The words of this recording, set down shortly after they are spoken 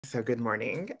So good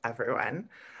morning, everyone,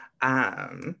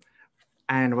 and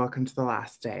welcome to the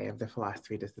last day of the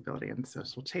Philosophy, Disability, and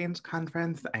Social Change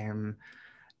Conference. I am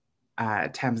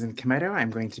Tamsin Komodo.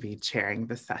 I'm going to be chairing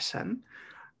this session.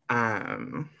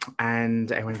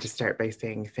 And I wanted to start by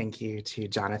saying thank you to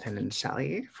Jonathan and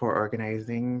Shelley for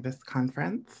organizing this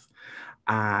conference,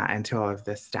 and to all of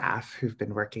the staff who've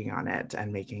been working on it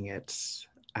and making it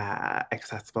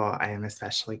accessible. I am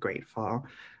especially grateful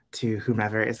to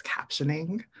whomever is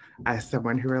captioning. As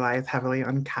someone who relies heavily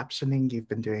on captioning, you've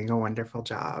been doing a wonderful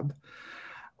job.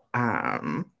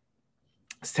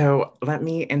 So let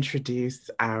me introduce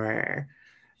let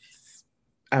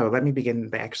me begin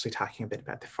by actually talking a bit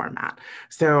about the format.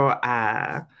 So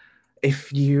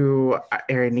if you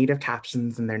are in need of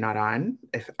captions and they're not on,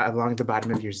 if along the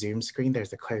bottom of your Zoom screen,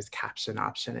 there's a closed caption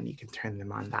option and you can turn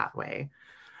them on that way.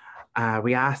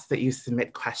 We ask that you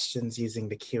submit questions using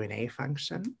the Q&A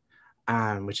function,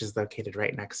 which is located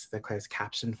right next to the closed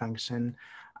caption function.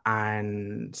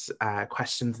 And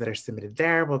questions that are submitted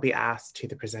there will be asked to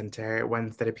the presenter.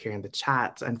 Ones that appear in the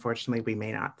chat, unfortunately, we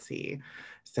may not see.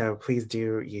 So please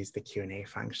do use the Q&A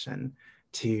function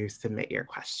to submit your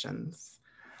questions.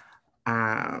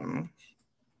 Emily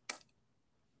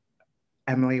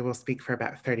will speak for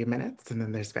about 30 minutes, and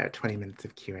then there's about 20 minutes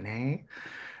of Q&A.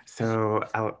 So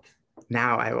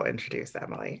now I will introduce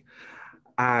Emily.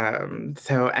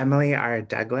 So Emily R.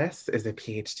 Douglas is a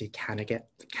PhD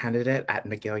candidate at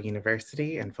McGill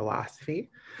University in philosophy,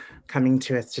 coming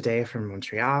to us today from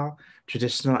Montreal,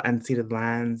 traditional unceded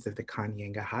lands of the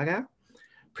Kanien'kehá:ka.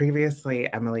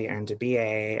 Previously, Emily earned a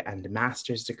BA and a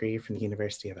master's degree from the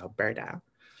University of Alberta.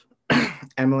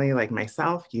 Emily, like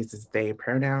myself, uses they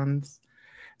pronouns.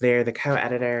 They are the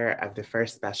co-editor of the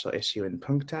first special issue in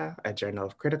Puncta, a journal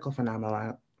of critical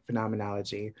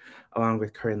phenomenology, along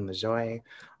with Corinne Lajoie,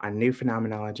 on new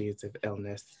phenomenologies of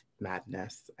illness,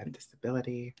 madness, and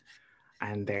disability.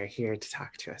 And they're here to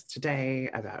talk to us today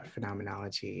about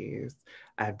phenomenologies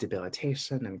of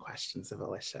debilitation and questions of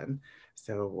volition.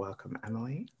 So welcome,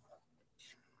 Emily.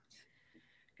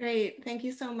 Great, thank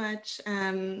you so much.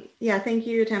 Thank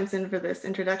you, Tamsin, for this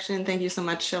introduction. Thank you so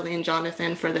much, Shelley and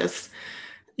Jonathan, for this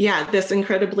this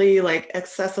incredibly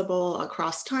accessible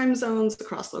across time zones,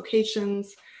 across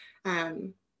locations,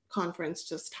 conference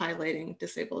just highlighting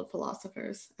disabled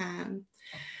philosophers.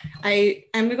 I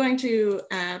am going to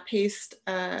paste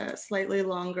a slightly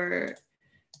longer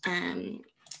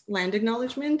land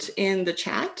acknowledgement in the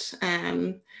chat.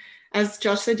 As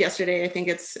Josh said yesterday, I think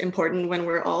it's important when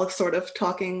we're all sort of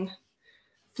talking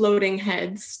floating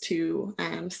heads to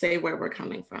say where we're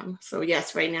coming from. So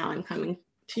yes, right now I'm coming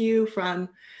to you from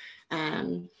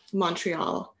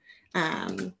Montreal,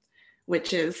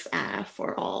 which is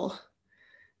for all.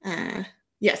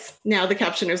 Yes, now the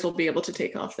captioners will be able to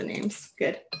take off the names.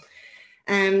 Good.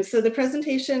 So the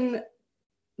presentation,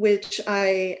 which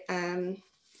I am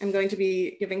going to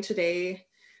be giving today,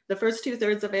 the first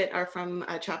 2/3 of it are from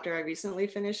a chapter I recently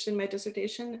finished in my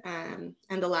dissertation, and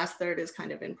the last third is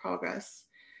kind of in progress.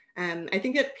 I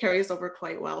think it carries over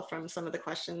quite well from some of the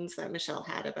questions that Michelle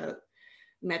had about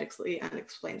medically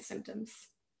unexplained symptoms.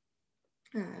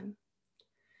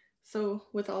 So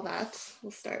with all that,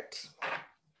 we'll start.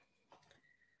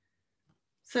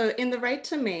 So in The Right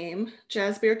to Maim,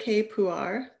 Jasbir K.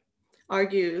 Puar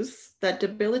argues that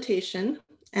debilitation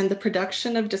and the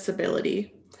production of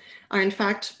disability are in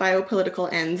fact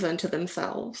biopolitical ends unto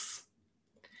themselves,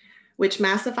 which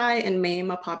massify and maim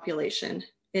a population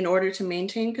in order to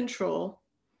maintain control,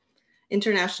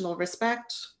 international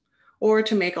respect, or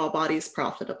to make all bodies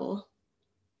profitable.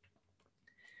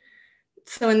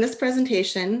 So in this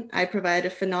presentation, I provide a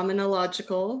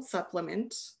phenomenological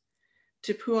supplement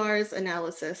to Puar's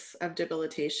analysis of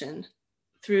debilitation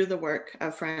through the work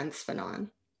of Frantz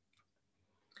Fanon.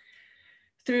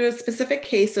 Through a specific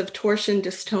case of torsion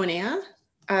dystonia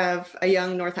of a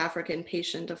young North African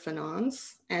patient of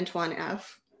Fanon's, Antoine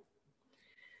F.,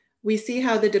 we see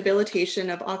how the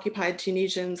debilitation of occupied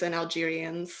Tunisians and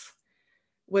Algerians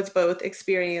was both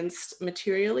experienced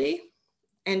materially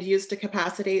and used to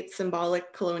capacitate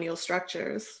symbolic colonial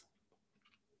structures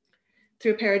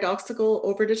through paradoxical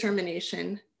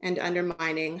overdetermination and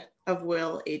undermining of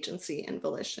will, agency, and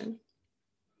volition.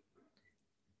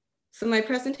 So my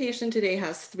presentation today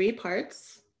has 3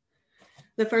 parts.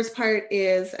 The first part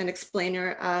is an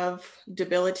explainer of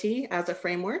debility as a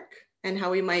framework and how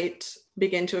we might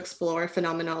begin to explore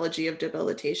phenomenology of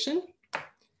debilitation.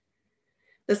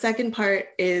 The second part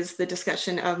is the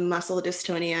discussion of muscle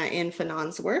dystonia in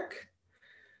Fanon's work.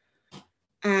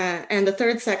 And the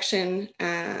third section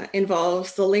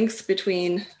involves the links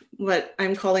between what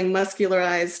I'm calling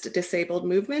muscularized disabled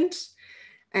movement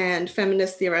and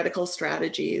feminist theoretical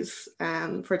strategies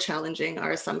for challenging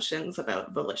our assumptions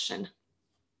about volition.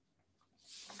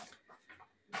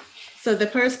 So the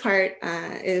first part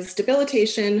is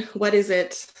debilitation. What is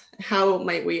it? How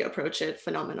might we approach it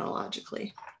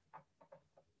phenomenologically?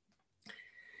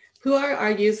 Puar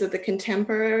argues that the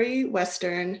contemporary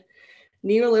Western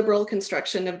neoliberal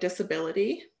construction of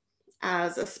disability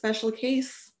as a special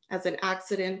case, as an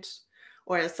accident,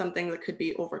 or as something that could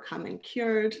be overcome and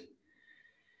cured,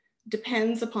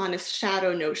 depends upon a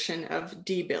shadow notion of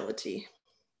debility.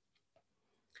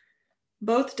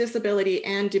 Both disability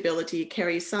and debility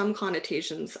carry some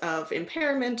connotations of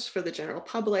impairment for the general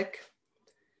public,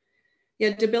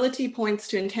 yet debility points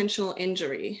to intentional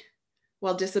injury,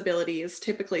 while disability is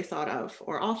typically thought of,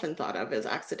 or often thought of, as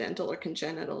accidental or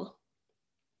congenital.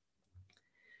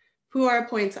 Puar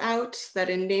points out that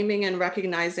in naming and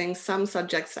recognizing some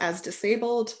subjects as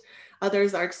disabled,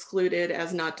 others are excluded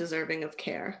as not deserving of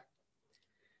care.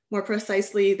 More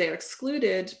precisely, they're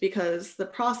excluded because the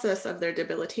process of their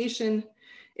debilitation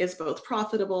is both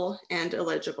profitable and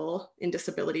illegible in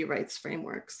disability rights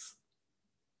frameworks.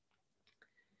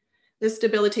 This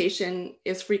debilitation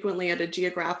is frequently at a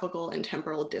geographical and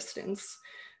temporal distance,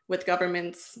 with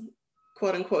governments,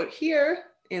 quote unquote, here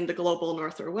in the global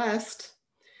North or West,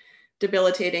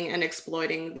 debilitating and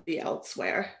exploiting the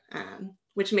elsewhere,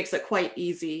 which makes it quite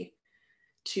easy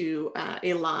to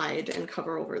elide and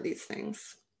cover over these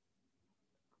things.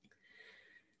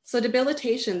 So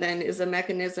debilitation then is a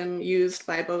mechanism used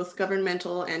by both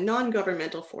governmental and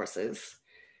non-governmental forces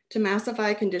to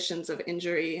massify conditions of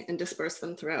injury and disperse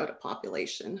them throughout a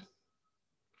population.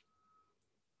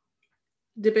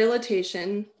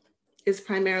 Debilitation is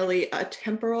primarily a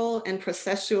temporal and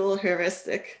processual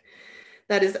heuristic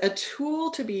that is a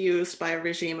tool to be used by a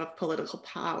regime of political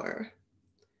power,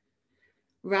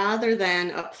 rather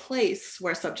than a place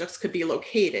where subjects could be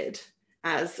located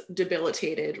as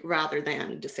debilitated rather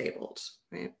than disabled,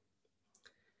 right?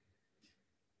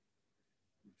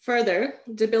 Further,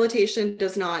 debilitation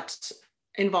does not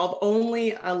involve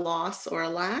only a loss or a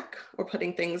lack or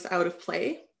putting things out of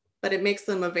play, but it makes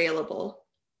them available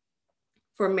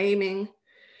for maiming,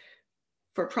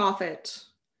 for profit,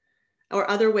 or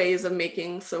other ways of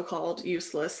making so-called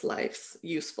useless lives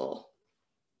useful.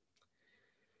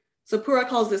 So Puar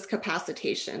calls this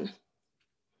capacitation,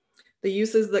 the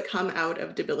uses that come out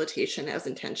of debilitation as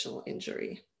intentional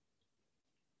injury.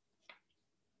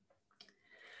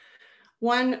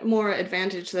 One more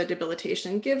advantage that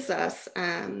debilitation gives us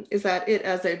is that it,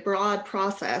 as a broad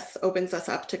process, opens us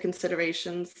up to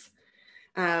considerations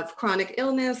of chronic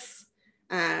illness,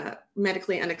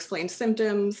 medically unexplained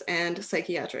symptoms, and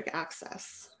psychiatric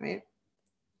access, right?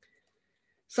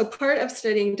 So part of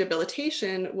studying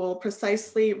debilitation will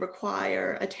precisely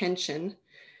require attention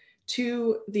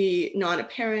to the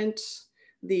non-apparent,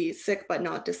 the sick but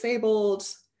not disabled,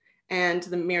 and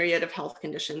the myriad of health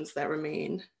conditions that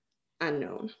remain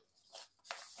unknown.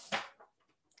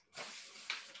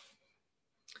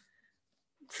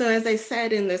 So as I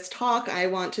said in this talk, I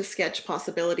want to sketch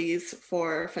possibilities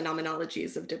for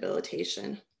phenomenologies of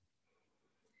debilitation.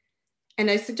 And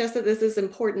I suggest that this is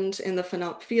important in the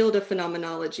field of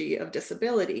phenomenology of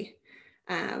disability,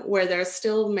 where there are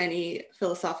still many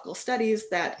philosophical studies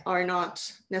that are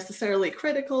not necessarily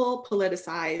critical,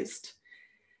 politicized,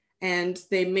 and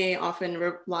they may often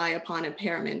rely upon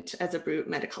impairment as a brute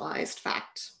medicalized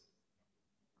fact.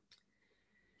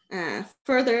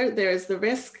 Further, there's the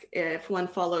risk, if one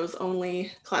follows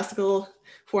only classical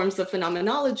forms of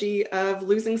phenomenology, of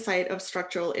losing sight of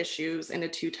structural issues in a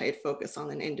too tight focus on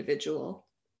an individual.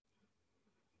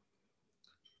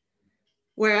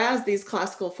 Whereas these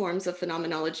classical forms of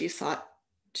phenomenology sought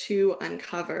to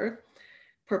uncover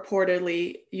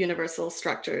purportedly universal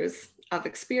structures of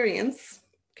experience,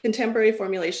 contemporary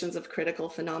formulations of critical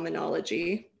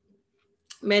phenomenology,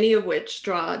 many of which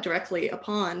draw directly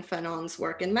upon Fanon's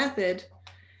work and method,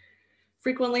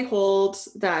 frequently hold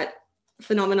that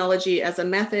phenomenology as a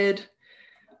method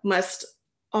must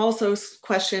also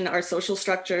question our social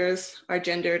structures, our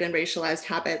gendered and racialized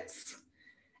habits,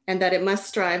 and that it must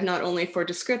strive not only for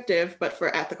descriptive, but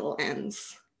for ethical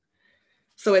ends.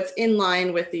 So it's in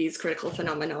line with these critical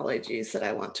phenomenologies that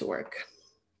I want to work.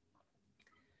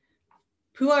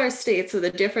 Puar states that the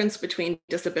difference between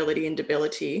disability and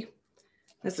debility,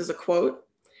 this is a quote,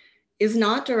 is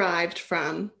not derived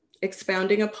from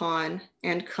expounding upon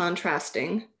and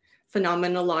contrasting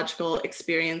phenomenological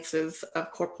experiences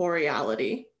of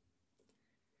corporeality,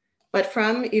 but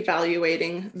from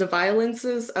evaluating the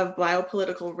violences of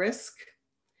biopolitical risk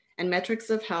and metrics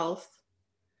of health,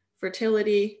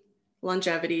 fertility,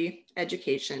 longevity,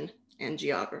 education, and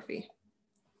geography.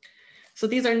 So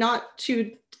these are not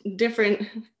two different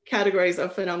categories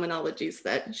of phenomenologies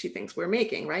that she thinks we're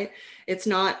making, right? It's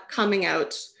not coming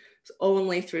out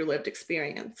only through lived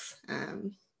experience.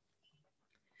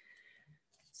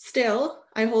 Still,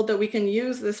 I hold that we can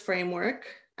use this framework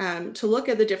to look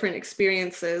at the different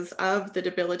experiences of the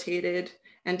debilitated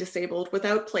and disabled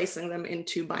without placing them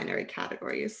into binary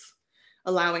categories,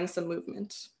 allowing some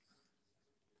movement.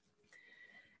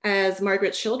 As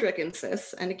Margaret Shildrick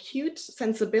insists, an acute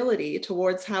sensibility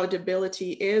towards how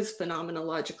debility is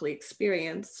phenomenologically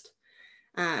experienced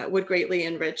would greatly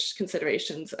enrich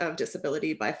considerations of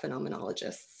disability by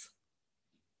phenomenologists.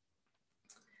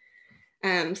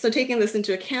 So taking this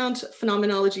into account,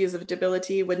 phenomenologies of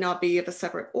debility would not be of a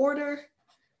separate order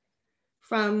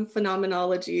from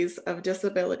phenomenologies of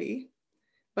disability,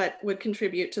 but would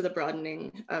contribute to the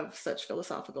broadening of such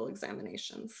philosophical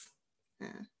examinations.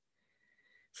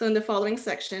 So in the following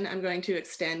section, I'm going to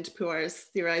extend Puar's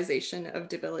theorization of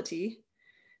debility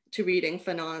to reading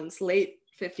Fanon's late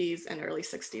 50s and early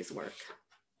 60s work.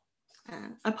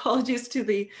 Apologies to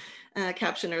the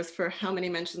captioners for how many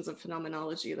mentions of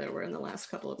phenomenology there were in the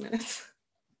last couple of minutes.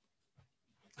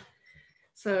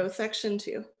 So section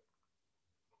 2.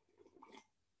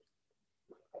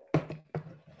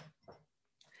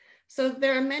 So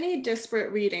there are many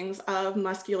disparate readings of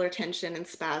muscular tension and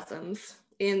spasms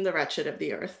in The Wretched of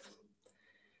the Earth,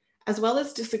 as well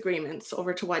as disagreements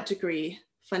over to what degree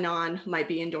Fanon might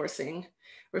be endorsing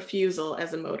refusal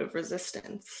as a mode of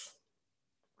resistance.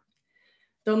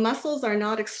 Though muscles are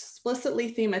not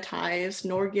explicitly thematized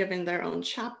nor given their own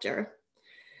chapter,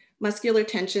 muscular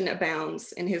tension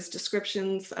abounds in his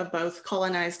descriptions of both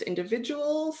colonized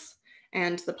individuals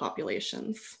and the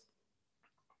populations.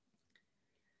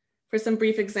 For some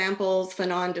brief examples,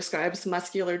 Fanon describes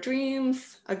muscular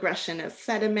dreams, aggression as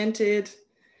sedimented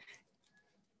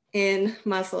in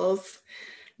muscles,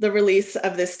 the release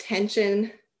of this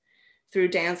tension through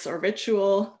dance or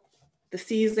ritual, the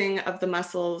seizing of the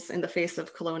muscles in the face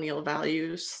of colonial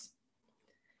values.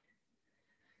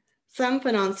 Some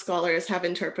Fanon scholars have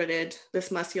interpreted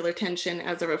this muscular tension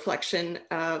as a reflection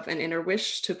of an inner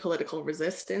wish to political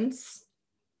resistance,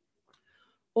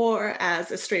 or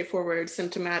as a straightforward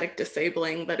symptomatic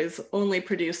disabling that is only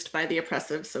produced by the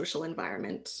oppressive social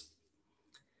environment.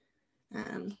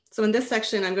 So in this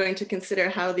section, I'm going to consider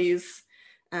how these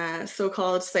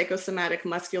so-called psychosomatic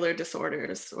muscular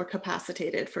disorders were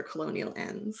capacitated for colonial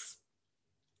ends.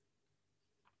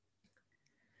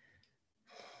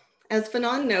 As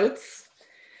Fanon notes,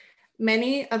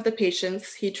 many of the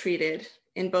patients he treated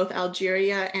in both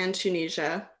Algeria and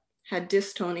Tunisia had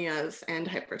dystonias and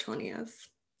hypertonias.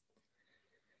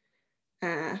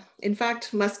 In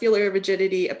fact, muscular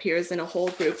rigidity appears in a whole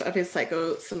group of his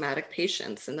psychosomatic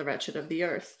patients in The Wretched of the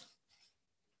Earth.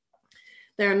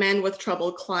 There are men with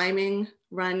trouble climbing,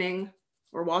 running,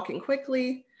 or walking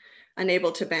quickly,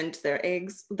 unable to bend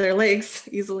their legs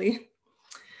easily.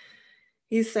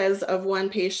 He says of one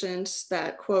patient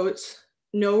that, quote,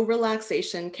 "No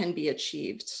relaxation can be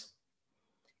achieved.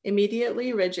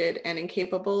 Immediately rigid and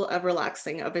incapable of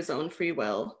relaxing of his own free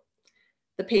will,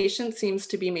 the patient seems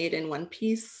to be made in one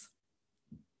piece.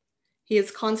 He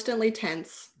is constantly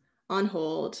tense, on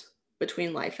hold,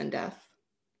 between life and death."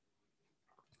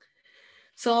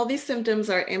 So all these symptoms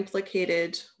are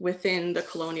implicated within the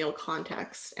colonial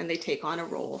context, and they take on a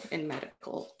role in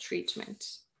medical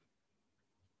treatment.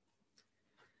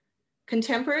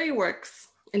 Contemporary works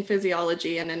in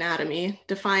physiology and anatomy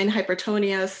define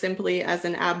hypertonia simply as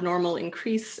an abnormal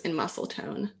increase in muscle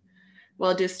tone,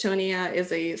 while dystonia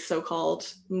is a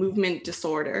so-called movement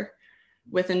disorder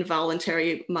with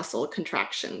involuntary muscle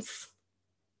contractions,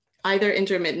 either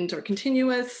intermittent or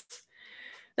continuous,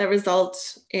 that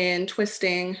result in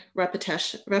twisting,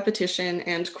 repetition,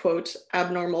 and, quote,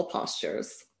 abnormal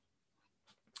postures.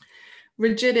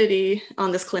 Rigidity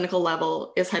on this clinical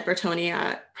level is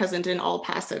hypertonia present in all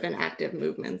passive and active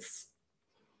movements.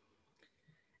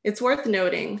 It's worth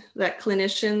noting that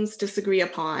clinicians disagree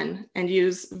upon and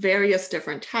use various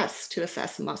different tests to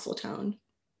assess muscle tone,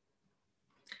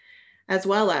 as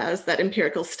well as that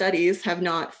empirical studies have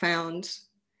not found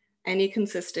any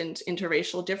consistent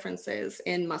interracial differences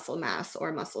in muscle mass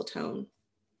or muscle tone.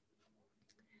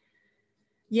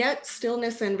 Yet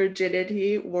stillness and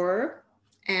rigidity were,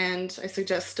 and I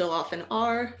suggest still often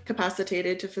are,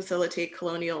 capacitated to facilitate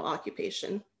colonial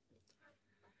occupation.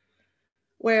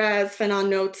 Whereas Fanon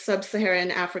notes sub-Saharan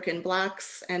African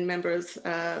Blacks and members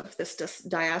of this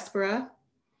diaspora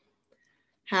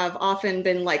have often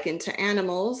been likened to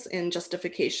animals in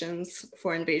justifications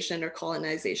for invasion or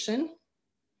colonization,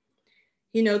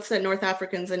 He notes that North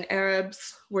Africans and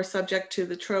Arabs were subject to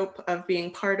the trope of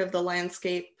being part of the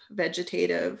landscape,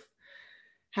 vegetative,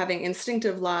 having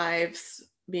instinctive lives,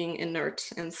 being inert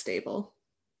and stable.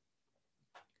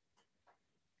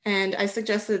 And I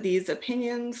suggest that these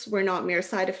opinions were not mere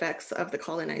side effects of the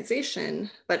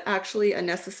colonization, but actually a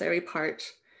necessary part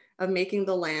of making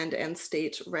the land and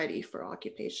state ready for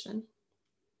occupation.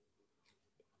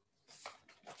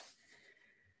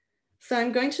 So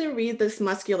I'm going to read this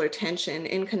muscular tension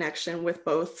in connection with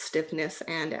both stiffness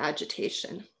and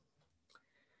agitation.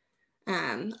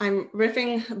 I'm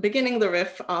beginning the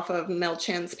riff off of Mel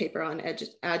Chen's paper on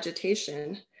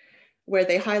agitation, where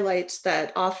they highlight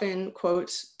that often,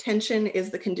 quote, tension is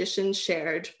the condition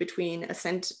shared between a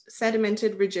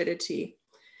sedimented rigidity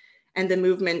and the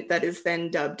movement that is then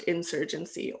dubbed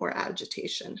insurgency or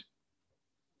agitation.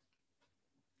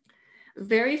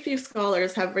 Very few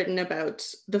scholars have written about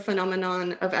the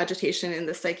phenomenon of agitation in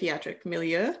the psychiatric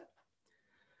milieu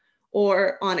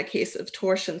or on a case of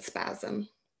torsion spasm.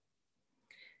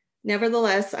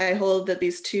 Nevertheless, I hold that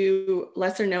these two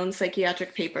lesser known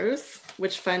psychiatric papers,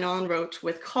 which Fanon wrote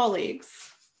with colleagues,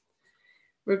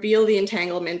 reveal the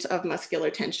entanglement of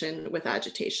muscular tension with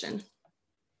agitation.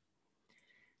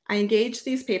 I engaged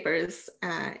these papers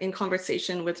in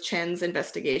conversation with Chen's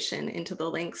investigation into the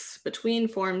links between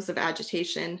forms of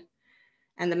agitation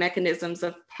and the mechanisms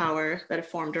of power that have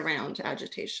formed around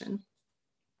agitation.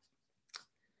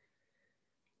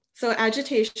 So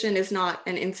agitation is not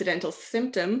an incidental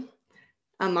symptom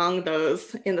among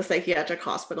those in the psychiatric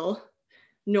hospital,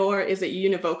 nor is it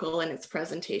univocal in its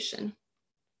presentation.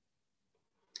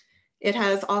 It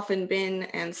has often been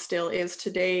and still is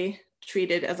today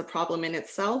treated as a problem in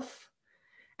itself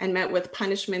and met with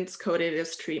punishments coded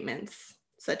as treatments,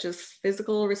 such as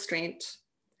physical restraint,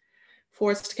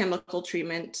 forced chemical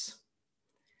treatment,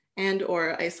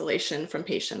 and/or isolation from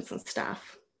patients and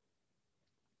staff.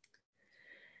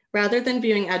 Rather than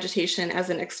viewing agitation as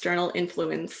an external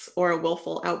influence or a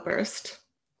willful outburst,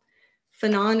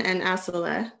 Fanon and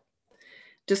Asselet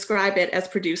describe it as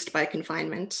produced by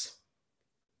confinement.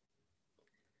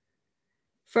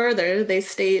 Further, they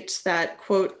state that,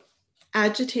 quote,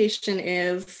 agitation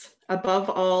is, above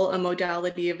all, a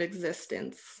modality of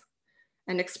existence,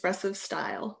 an expressive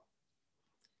style.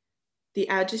 The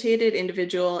agitated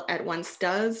individual at once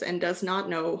does and does not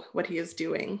know what he is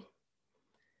doing.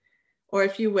 Or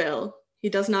if you will, he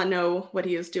does not know what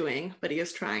he is doing, but he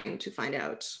is trying to find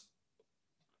out.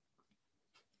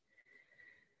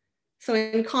 So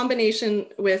in combination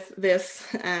with this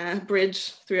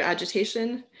bridge through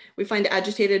agitation, we find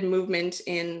agitated movement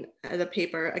in the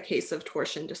paper, A Case of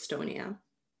Torsion Dystonia.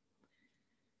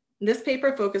 This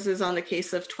paper focuses on the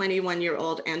case of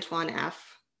 21-year-old Antoine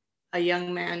F., a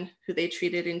young man who they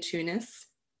treated in Tunis.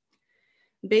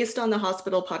 Based on the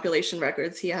hospital population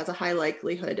records, he has a high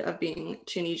likelihood of being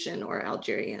Tunisian or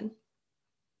Algerian.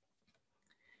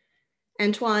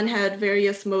 Antoine had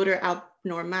various motor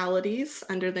abnormalities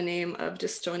under the name of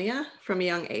dystonia from a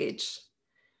young age,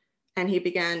 and he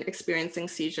began experiencing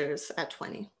seizures at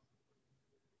 20.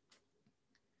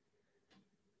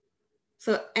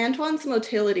 So Antoine's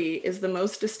motility is the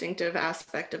most distinctive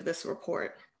aspect of this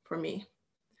report for me.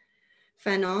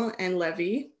 Fanon and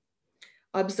Levy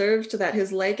observed that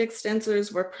his leg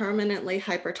extensors were permanently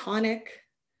hypertonic,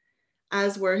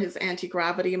 as were his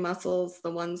anti-gravity muscles, the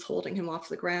ones holding him off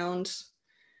the ground.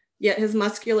 Yet his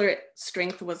muscular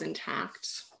strength was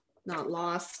intact, not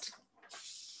lost.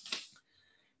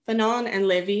 Fanon and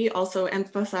Levy also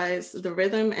emphasize the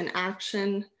rhythm and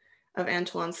action of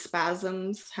Antoine's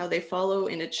spasms, how they follow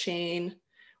in a chain,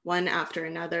 one after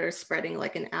another, spreading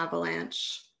like an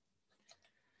avalanche.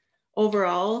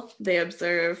 Overall, they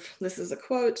observe, this is a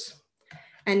quote,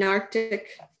 anarchic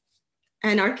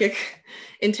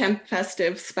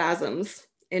intempestive spasms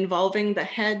involving the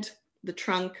head, the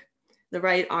trunk, the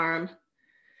right arm,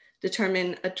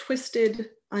 determine a twisted,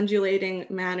 undulating,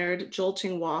 mannered,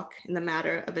 jolting walk in the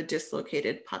manner of a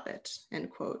dislocated puppet, end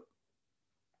quote.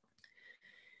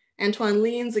 Antoine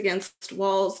leans against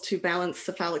walls to balance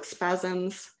cephalic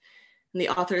spasms, and the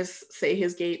authors say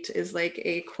his gait is like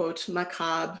a, quote,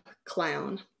 macabre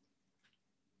clown.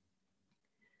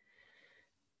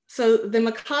 So the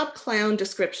macabre clown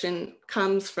description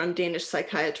comes from Danish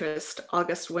psychiatrist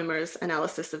August Wimmer's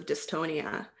analysis of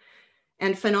dystonia.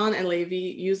 And Fanon and Levy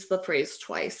use the phrase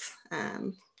twice.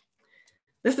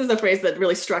 This is a phrase that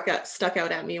really stuck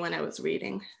out at me when I was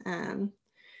reading,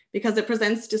 because it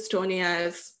presents dystonia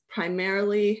as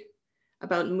primarily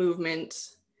about movement,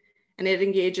 and it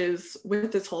engages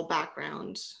with this whole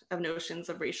background of notions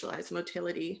of racialized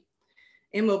motility,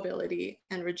 immobility,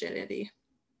 and rigidity.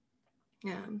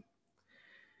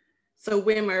 So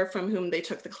Wimmer, from whom they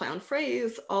took the clown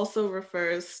phrase, also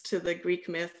refers to the Greek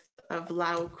myth of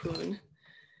Laocoon.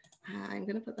 I'm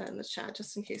going to put that in the chat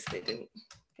just in case they didn't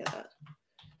get that.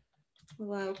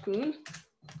 Laocoon.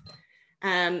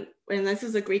 And this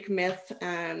is a Greek myth.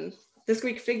 This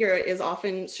Greek figure is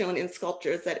often shown in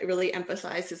sculptures that really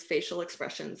emphasize his facial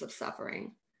expressions of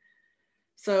suffering.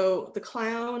 So the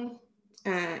clown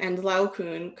and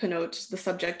Laocoon connote the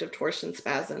subject of torsion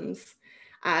spasms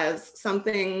as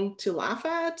something to laugh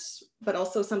at, but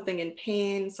also something in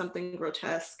pain, something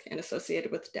grotesque and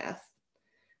associated with death.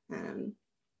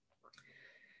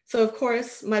 So of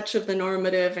course, much of the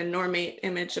normative and normate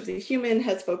image of the human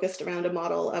has focused around a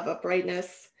model of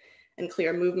uprightness and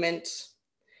clear movement,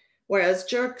 whereas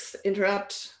jerks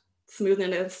interrupt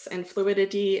smoothness and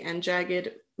fluidity, and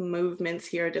jagged movements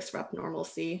here disrupt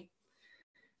normalcy.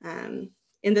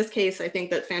 In this case, I think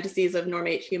that fantasies of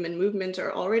normate human movement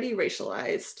are already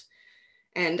racialized,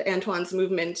 and Antoine's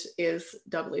movement is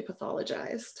doubly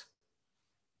pathologized.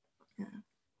 Yeah.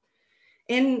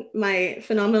 In my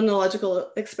phenomenological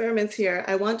experiments here,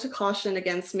 I want to caution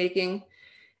against making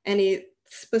any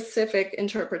specific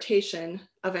interpretation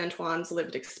of Antoine's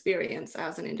lived experience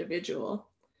as an individual.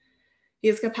 He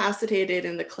is capacitated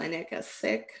in the clinic as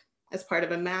sick, as part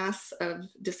of a mass of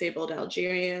disabled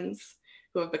Algerians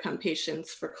who have become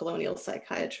patients for colonial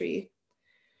psychiatry.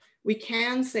 We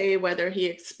can say whether he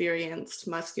experienced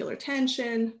muscular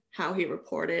tension, how he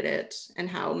reported it, and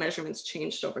how measurements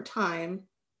changed over time.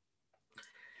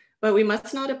 But we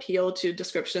must not appeal to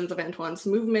descriptions of Antoine's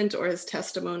movement or his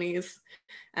testimonies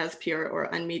as pure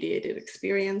or unmediated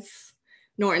experience,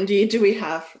 nor indeed do we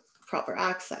have proper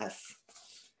access.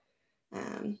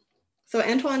 So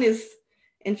Antoine is,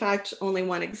 in fact, only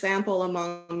one example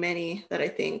among many that I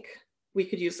think we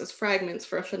could use as fragments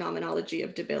for a phenomenology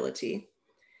of debility.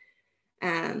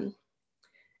 And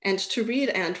to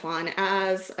read Antoine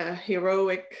as a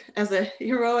heroic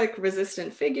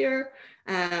resistant figure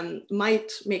might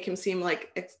make him seem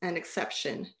like an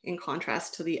exception in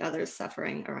contrast to the others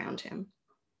suffering around him.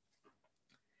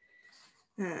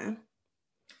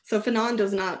 So Fanon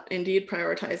does not indeed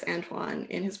prioritize Antoine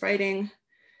in his writing,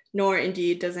 nor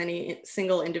indeed does any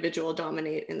single individual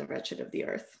dominate in the wretched of the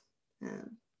earth.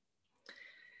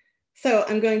 So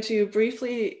I'm going to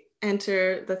briefly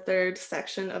enter the third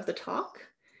section of the talk.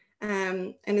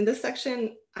 And in this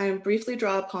section, I briefly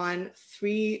draw upon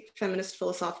three feminist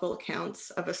philosophical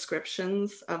accounts of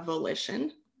ascriptions of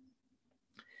volition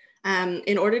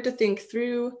in order to think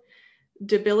through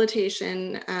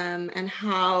debilitation and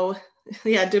how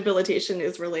debilitation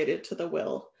is related to the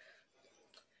will.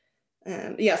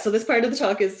 So this part of the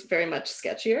talk is very much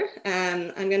sketchier.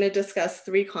 I'm going to discuss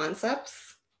three concepts.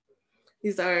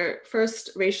 These are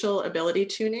first, racial ability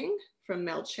tuning from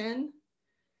Mel Chen.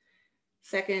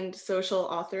 Second, social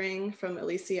authoring from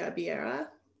Alicia Biera.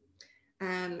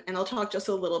 And I'll talk just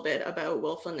a little bit about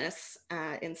willfulness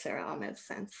in Sarah Ahmed's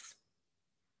sense.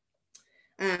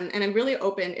 And I'm really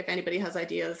open if anybody has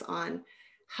ideas on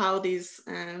how these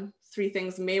three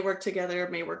things may work together,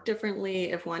 may work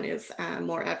differently, if one is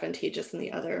more advantageous than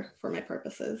the other for my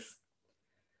purposes.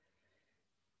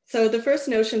 So the first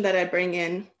notion that I bring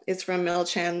in is from Mel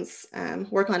Chen's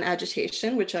work on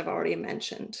agitation, which I've already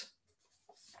mentioned.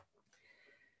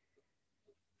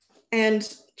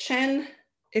 And Chen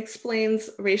explains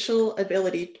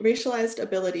racialized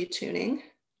ability tuning,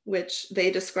 which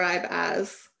they describe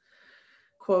as,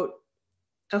 quote,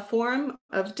 a form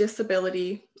of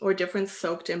disability or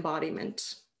difference-soaked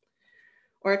embodiment,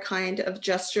 or a kind of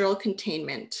gestural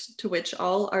containment to which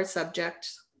all are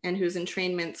subject and whose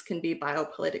entrainments can be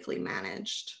biopolitically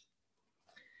managed.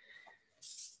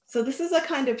 So this is a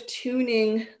kind of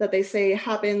tuning that they say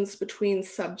happens between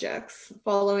subjects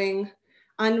following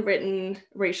unwritten,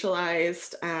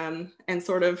 racialized, and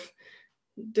sort of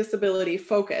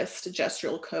disability-focused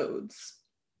gestural codes.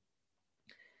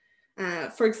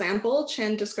 For example,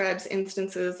 Chen describes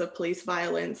instances of police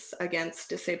violence against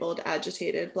disabled,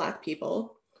 agitated Black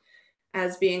people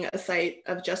as being a site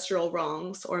of gestural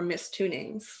wrongs or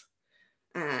mistunings,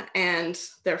 and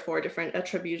therefore different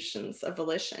attributions of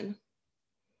volition.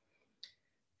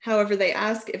 However, they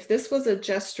ask if this was a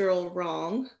gestural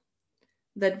wrong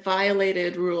that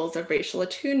violated rules of racial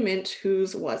attunement,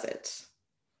 whose was it?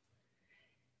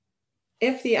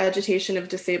 If the agitation of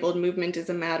disabled movement is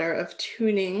a matter of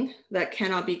tuning that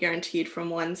cannot be guaranteed from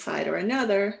one side or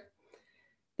another,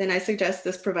 then I suggest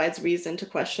this provides reason to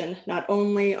question not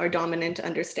only our dominant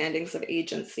understandings of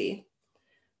agency,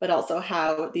 but also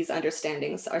how these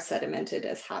understandings are sedimented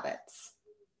as habits.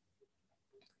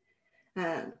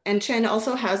 And Chen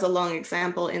also has a long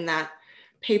example in that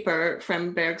paper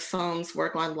from Bergson's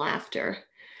work on laughter,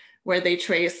 where they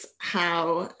trace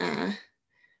how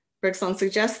Bergson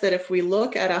suggests that if we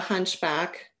look at a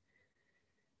hunchback,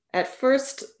 at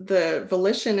first, the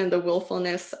volition and the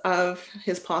willfulness of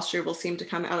his posture will seem to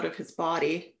come out of his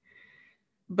body.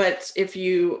 But if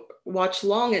you watch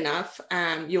long enough,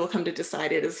 you will come to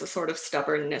decide it is the sort of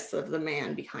stubbornness of the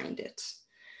man behind it.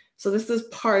 So this is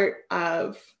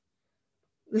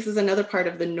another part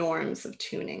of the norms of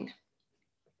tuning.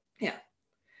 Yeah.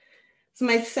 So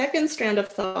my second strand of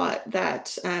thought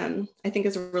that I think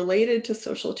is related to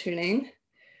social tuning,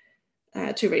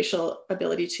 to racial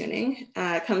ability tuning,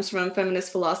 comes from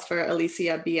feminist philosopher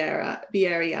Alicia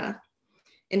Bierria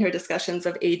in her discussions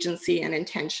of agency and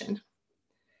intention.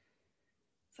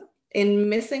 So, in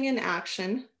Missing in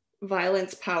Action,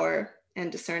 Violence, Power,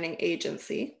 and Discerning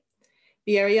Agency,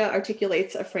 Bierria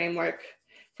articulates a framework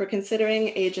for considering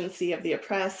agency of the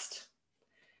oppressed,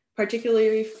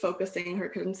 particularly focusing her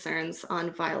concerns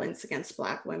on violence against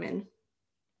Black women.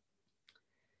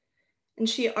 And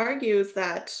she argues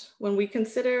that when we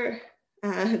consider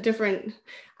different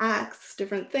acts,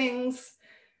 different things,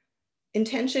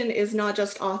 intention is not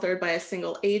just authored by a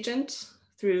single agent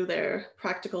through their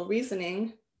practical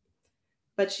reasoning,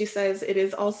 but she says it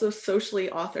is also socially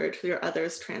authored through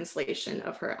others' translation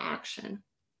of her action.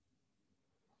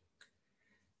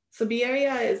 So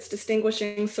Bierria is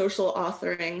distinguishing social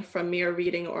authoring from mere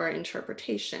reading or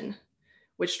interpretation,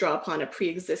 which draw upon a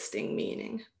pre-existing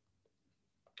meaning.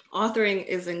 Authoring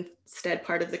is instead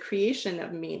part of the creation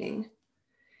of meaning.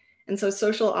 And so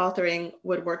social authoring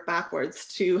would work backwards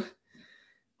to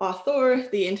author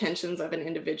the intentions of an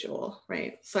individual,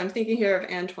 right? So I'm thinking here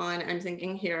of Antoine, I'm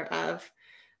thinking here of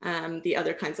the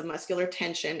other kinds of muscular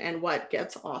tension and what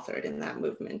gets authored in that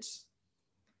movement.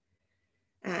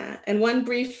 And one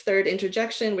brief third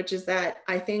interjection, which is that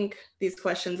I think these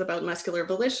questions about muscular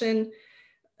volition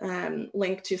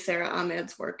link to Sarah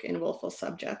Ahmed's work in Willful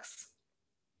Subjects.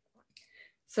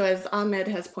 So as Ahmed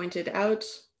has pointed out,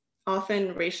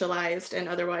 often racialized and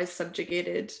otherwise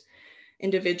subjugated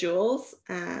individuals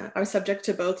are subject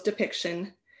to both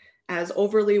depiction as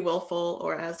overly willful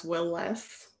or as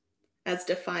will-less, as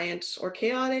defiant or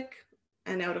chaotic,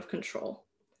 and out of control.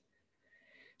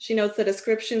 She notes that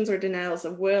ascriptions or denials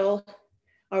of will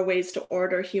are ways to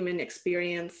order human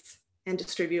experience and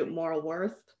distribute moral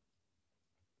worth.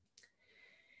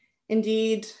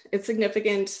 Indeed, it's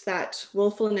significant that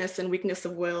willfulness and weakness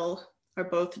of will are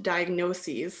both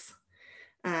diagnoses.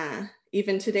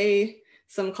 Even today,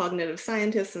 some cognitive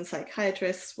scientists and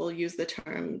psychiatrists will use the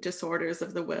term disorders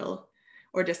of the will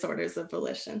or disorders of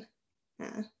volition.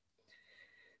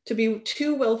 To be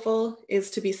too willful is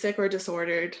to be sick or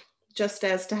disordered, just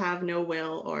as to have no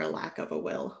will or a lack of a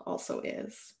will also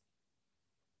is.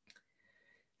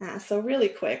 So really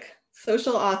quick,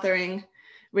 social authoring,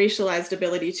 racialized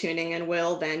ability tuning, and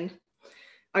will then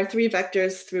are three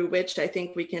vectors through which I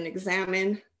think we can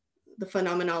examine the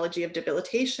phenomenology of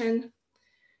debilitation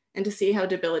and to see how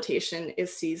debilitation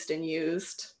is seized and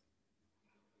used.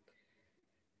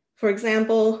 For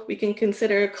example, we can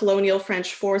consider colonial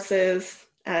French forces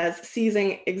as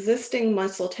seizing existing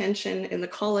muscle tension in the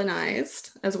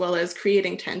colonized, as well as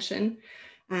creating tension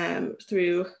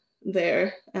through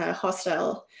their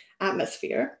hostile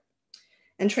atmosphere,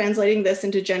 and translating this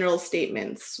into general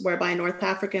statements whereby North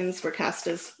Africans were cast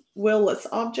as will-less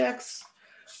objects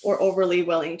or overly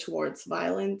willing towards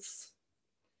violence.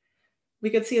 We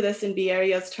could see this in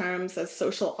Bierria's terms as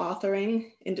social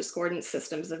authoring in discordant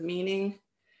systems of meaning.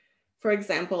 For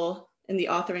example, in the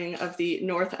authoring of the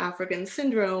North African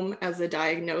syndrome as a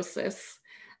diagnosis,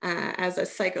 as a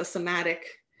psychosomatic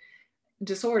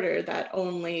disorder that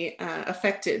only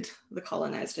affected the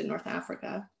colonized in North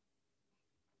Africa.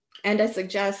 And I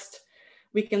suggest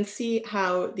we can see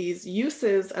how these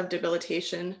uses of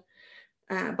debilitation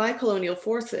by colonial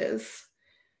forces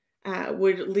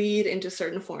would lead into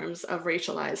certain forms of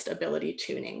racialized ability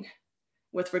tuning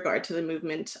with regard to the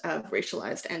movement of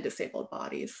racialized and disabled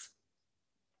bodies.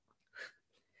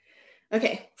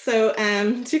 Okay, so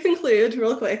to conclude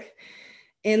real quick,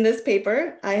 in this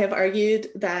paper, I have argued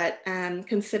that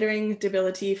considering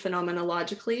debility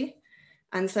phenomenologically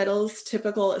unsettles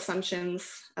typical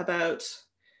assumptions about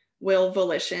will,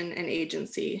 volition, and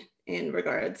agency in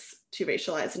regards to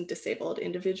racialized and disabled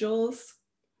individuals.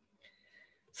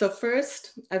 So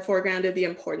first, I foregrounded the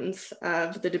importance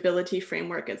of the debility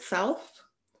framework itself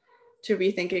to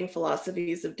rethinking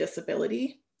philosophies of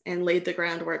disability and laid the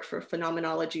groundwork for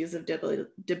phenomenologies of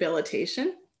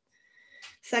debilitation.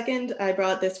 Second, I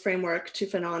brought this framework to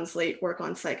Fanon's late work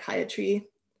on psychiatry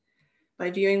by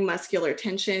viewing muscular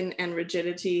tension and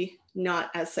rigidity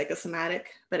not as psychosomatic,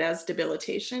 but as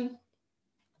debilitation.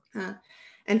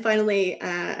 And finally,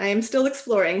 I am still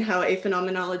exploring how a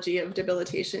phenomenology of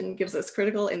debilitation gives us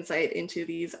critical insight into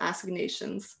these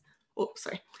assignations. Oh,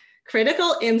 sorry.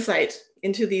 Critical insight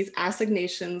into these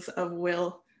assignations of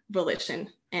will, volition,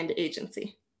 and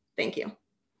agency. Thank you.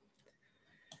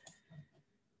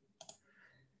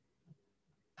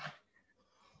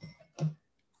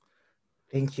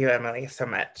 Thank you, Emily, so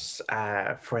much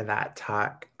for that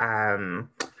talk.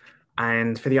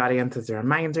 And for the audience, as a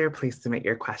reminder, please submit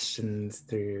your questions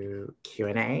through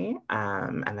Q&A,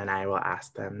 and then I will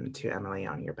ask them to Emily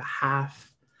on your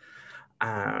behalf.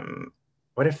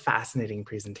 What a fascinating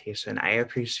presentation. I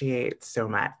appreciate so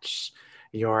much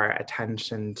your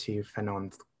attention to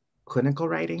Fanon's clinical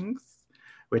writings,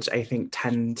 which I think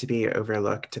tend to be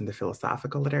overlooked in the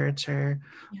philosophical literature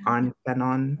on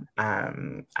Fanon,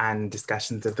 and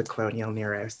discussions of the colonial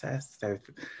neurosis. So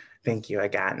thank you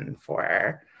again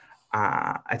for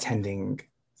attending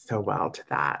so well to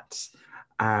that.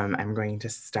 I'm going to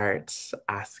start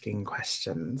asking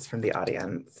questions from the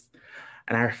audience.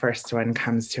 And our first one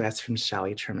comes to us from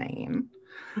Shelley Tremaine.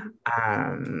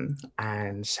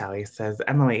 And Shelley says,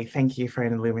 Emily, thank you for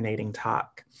an illuminating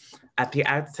talk. At the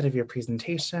outset of your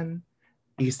presentation,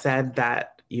 you said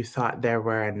that you thought there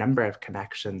were a number of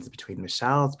connections between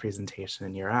Michelle's presentation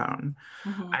and your own.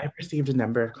 I perceived a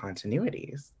number of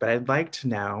continuities, but I'd like to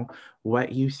know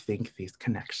what you think these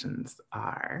connections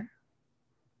are.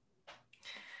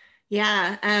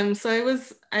 Yeah, so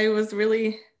I was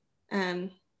really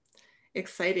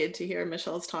excited to hear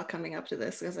Michelle's talk coming up to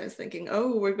this, because I was thinking,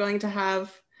 oh, we're going to have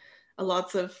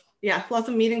lots of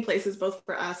meeting places both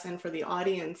for us and for the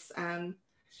audience.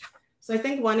 So I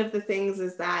think one of the things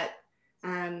is that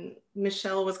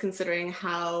Michelle was considering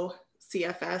how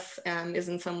CFS is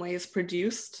in some ways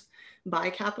produced by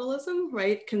capitalism,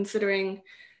 right? Considering,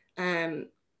 and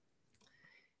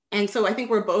so I think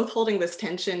we're both holding this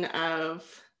tension of,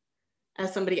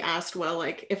 as somebody asked, well,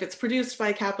 like if it's produced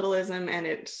by capitalism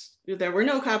and there were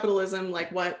no capitalism,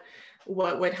 like what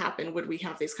would happen? Would we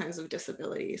have these kinds of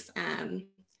disabilities? And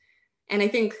I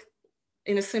think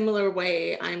in a similar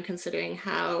way, I'm considering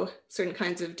how certain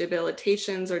kinds of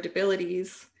debilitations or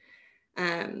debilities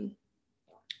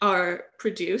are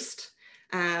produced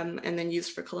and then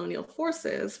used for colonial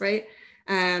forces, right?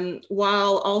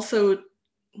 While also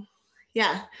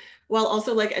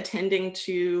like attending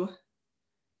to,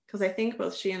 because I think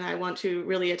both she and I want to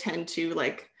really attend to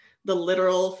like the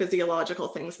literal physiological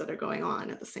things that are going on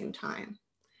at the same time.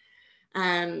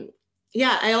 I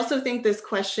also think this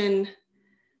question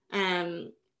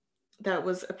that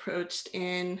was approached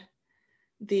in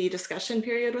the discussion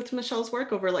period with Michelle's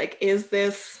work over like, is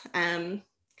this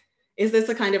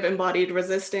a kind of embodied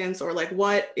resistance, or like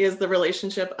what is the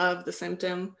relationship of the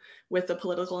symptom with the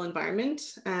political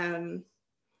environment?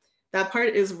 That part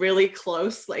is really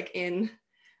close, like in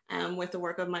with the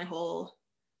work of my whole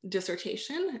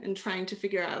dissertation, and trying to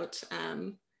figure out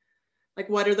like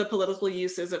what are the political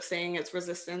uses of saying it's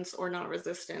resistance or not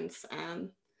resistance,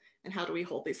 and how do we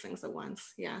hold these things at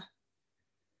once?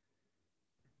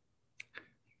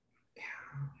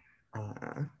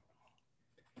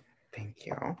 Thank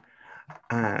you.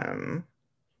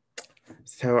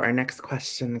 So our next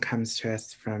question comes to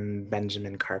us from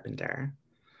Benjamin Carpenter.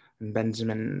 And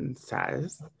Benjamin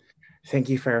says, thank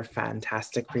you for a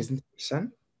fantastic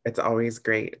presentation. It's always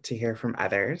great to hear from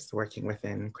others working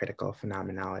within critical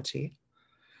phenomenology.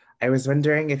 I was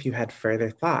wondering if you had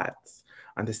further thoughts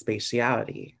on the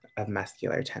spatiality of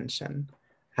muscular tension,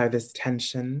 how this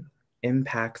tension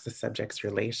impacts the subject's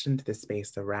relation to the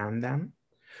space around them,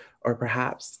 or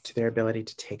perhaps to their ability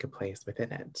to take a place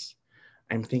within it.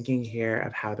 I'm thinking here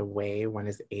of how the way one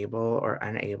is able or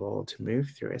unable to move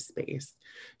through a space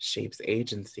shapes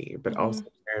agency, but also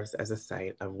serves as a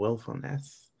site of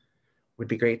willfulness. Would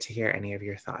be great to hear any of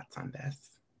your thoughts on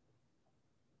this.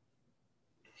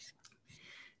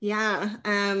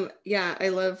 I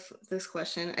love this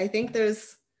question. I think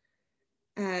there's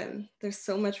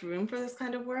so much room for this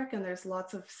kind of work, and there's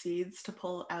lots of seeds to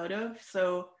pull out of.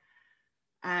 So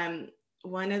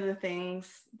one of the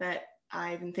things that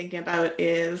I've been thinking about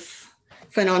is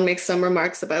Fanon makes some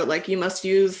remarks about like, you must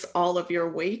use all of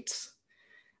your weight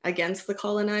against the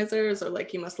colonizers, or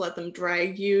like you must let them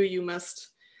drag you. You must,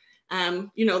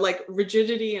 like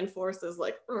rigidity and force is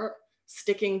like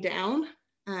sticking down.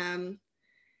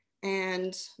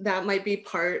 And that might be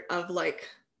part of like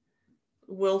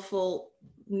willful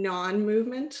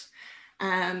non-movement,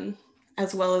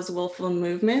 as well as willful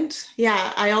movement.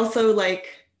 I also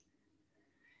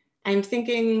I'm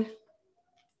thinking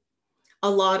a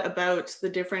lot about the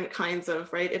different kinds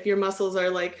of, right? If your muscles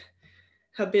are like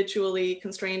habitually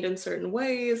constrained in certain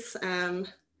ways,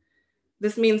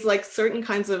 this means like certain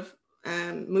kinds of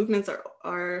movements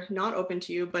are not open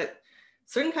to you, but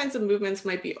certain kinds of movements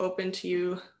might be open to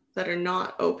you that are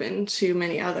not open to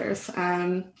many others.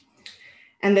 And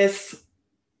this,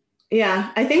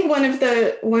 yeah, I think one of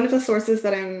the sources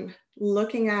that I'm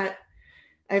looking at,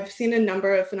 I've seen a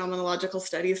number of phenomenological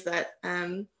studies that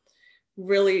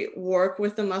really work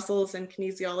with the muscles and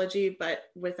kinesiology, but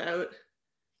without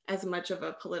as much of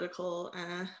a political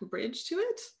bridge to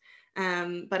it.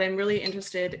 But I'm really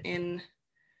interested in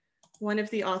one of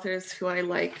the authors who I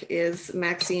like is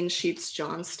Maxine Sheets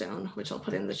Johnstone, which I'll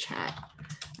put in the chat.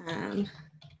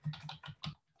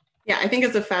 Yeah, I think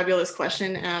it's a fabulous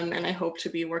question, and I hope to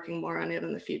be working more on it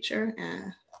in the future.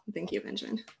 Thank you,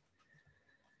 Benjamin.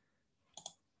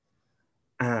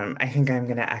 I think I'm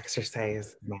going to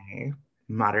exercise my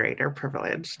moderator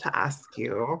privilege to ask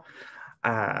you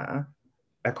a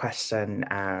question.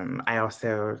 I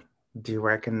also do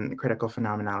work in critical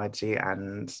phenomenology,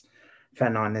 and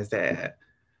Phenon is a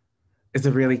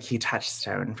really key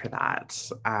touchstone for that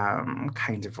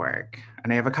kind of work.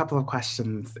 And I have a couple of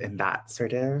questions in that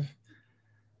sort of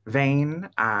vein.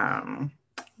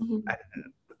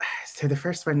 So the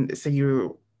first one, so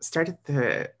you started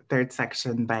the third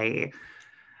section by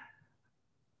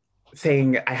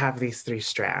saying I have these three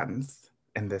strands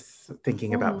in this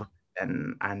thinking about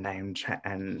volition,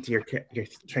 and you're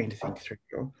trying to think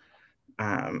through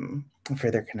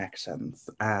further connections.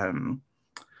 And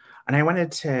I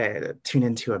wanted to tune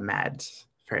into Ahmed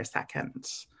for a second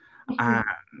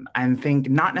and think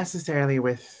not necessarily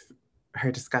with her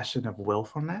discussion of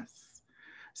willfulness,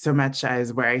 so much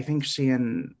as where I think she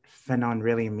and Fanon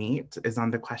really meet is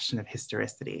on the question of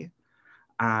historicity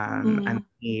and the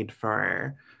need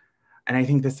for, and I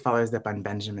think this follows up on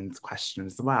Benjamin's question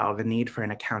as well, the need for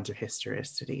an account of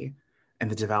historicity and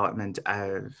the development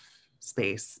of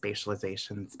space,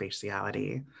 spatialization,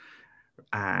 spatiality.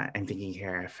 I'm thinking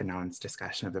here of Fanon's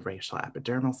discussion of the racial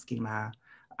epidermal schema,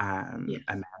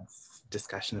 Ahmed's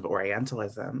discussion of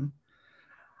Orientalism.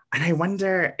 And I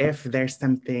wonder if there's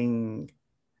something,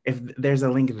 if there's a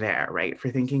link there, right, for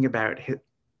thinking about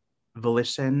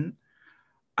volition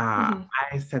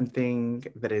as something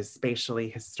that is spatially,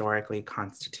 historically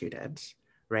constituted,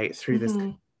 right, through this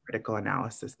critical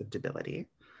analysis of debility.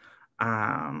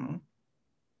 In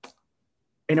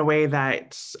a way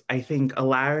that I think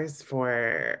allows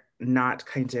for not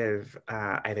kind of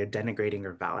either denigrating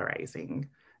or valorizing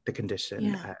the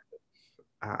condition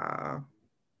of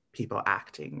people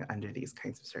acting under these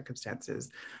kinds of circumstances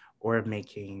or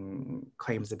making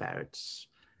claims about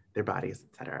their bodies,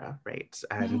 et cetera, right?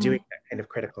 And doing that kind of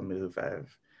critical move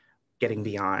of getting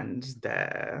beyond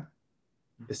the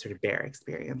sort of bare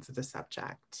experience of the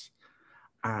subject.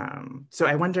 So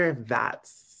I wonder if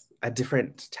that's a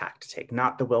different tack to take,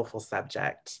 not the willful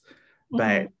subject,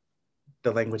 but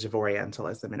the language of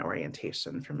Orientalism and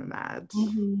orientation from Ahmed.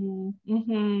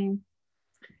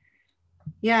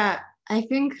 Yeah, I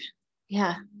think,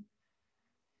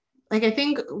 like, I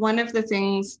think one of the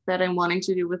things that I'm wanting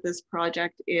to do with this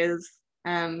project is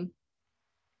kind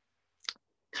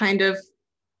of,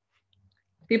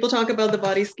 people talk about the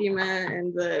body schema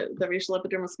and the racial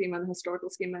epidermal schema and the historical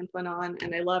schema and Fanon,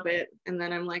 and I love it. And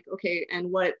then I'm like, okay,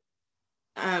 and what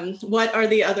are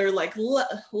the other like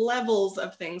levels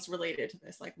of things related to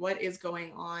this? Like what is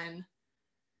going on?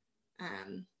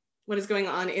 What is going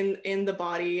on in the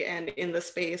body and in the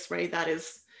space, right? That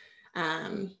is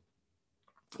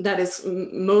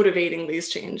motivating these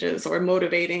changes or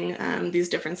motivating these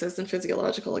differences in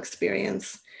physiological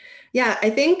experience. Yeah, I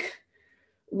think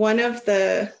one of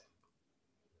the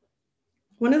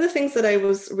things that I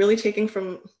was really taking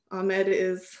from Ahmed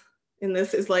is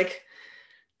like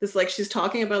this, like she's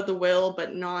talking about the will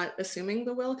but not assuming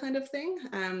the will kind of thing.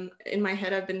 In my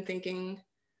head, I've been thinking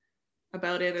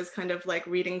about it as kind of like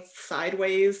reading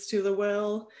sideways to the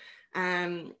will.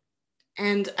 And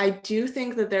I do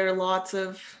think that there are lots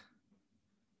of,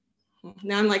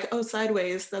 now I'm like, oh,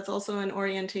 sideways, that's also an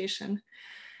orientation.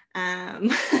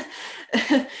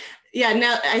 Yeah,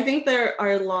 now I think there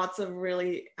are lots of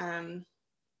really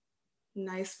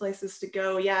nice places to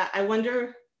go. Yeah, I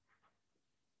wonder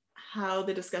how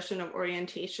the discussion of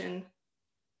orientation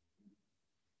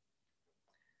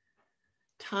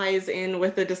ties in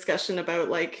with the discussion about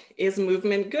like, is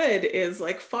movement good? Is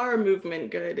like far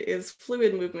movement good? Is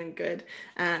fluid movement good?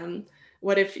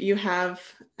 What if you have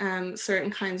certain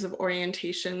kinds of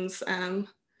orientations,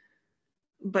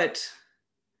 but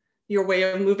your way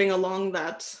of moving along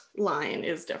that line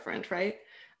is different, right?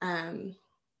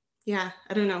 Yeah,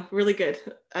 I don't know, really good.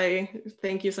 I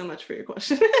thank you so much for your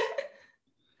question.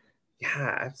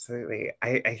 Yeah, absolutely.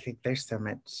 I think there's so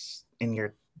much in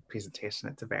your presentation.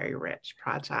 It's a very rich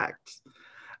project.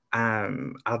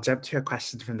 I'll jump to a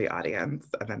question from the audience,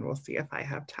 and then we'll see if I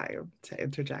have time to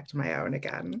interject my own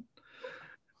again.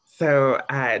 So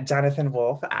Jonathan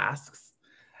Wolf asks,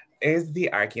 is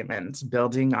the argument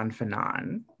building on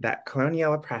Fanon that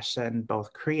colonial oppression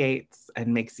both creates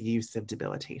and makes use of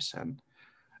debilitation?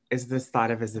 Is this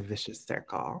thought of as a vicious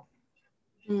circle?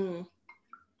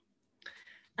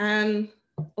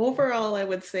 Overall, I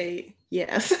would say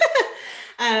yes.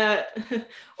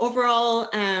 Overall,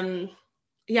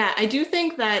 yeah, I do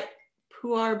think that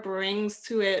Puar brings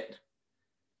to it,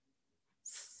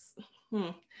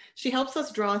 she helps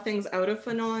us draw things out of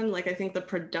Fanon. Like I think the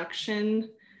production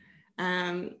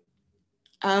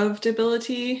of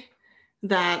debility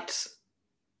that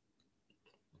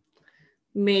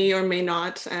may or may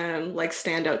not like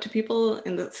stand out to people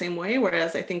in the same way,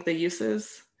 whereas I think the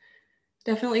uses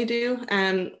definitely do.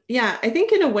 Yeah, I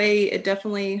think in a way it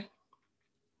definitely,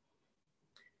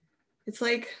 it's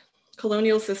like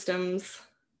colonial systems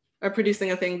are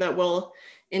producing a thing that will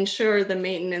ensure the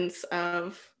maintenance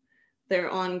of their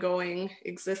ongoing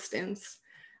existence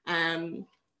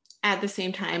at the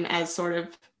same time as sort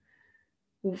of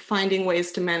finding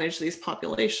ways to manage these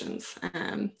populations.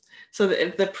 So that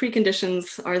if the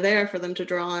preconditions are there for them to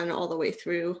draw on all the way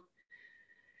through.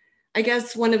 I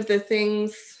guess one of the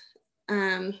things,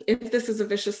 if this is a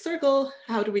vicious circle,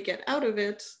 how do we get out of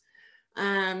it?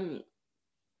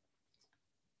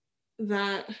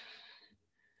 That,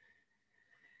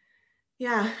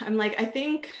 yeah, I'm like, I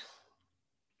think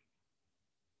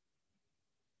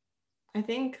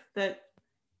that,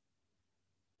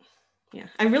 yeah,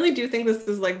 I really do think this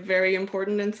is like very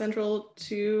important and central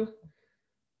to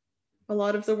a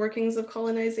lot of the workings of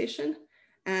colonization.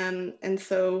 And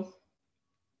so,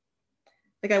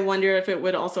 like, I wonder if it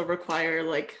would also require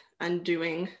like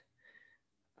undoing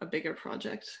a bigger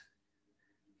project.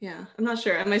 Yeah, I'm not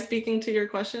sure. Am I speaking to your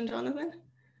question, Jonathan?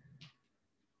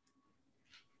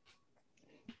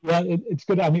 Yeah, it's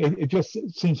good. I mean, it just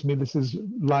seems to me this is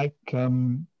like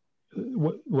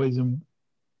ways in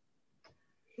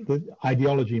the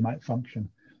ideology might function,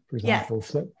 for example.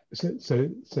 Yes. So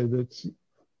that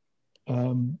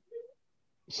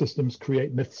systems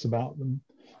create myths about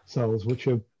themselves, which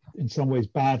are in some ways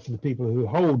bad for the people who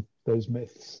hold those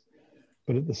myths,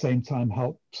 but at the same time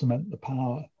help cement the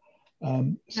power.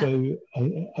 So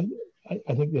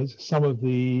I think there's some of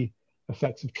the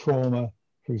effects of trauma,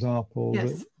 for example,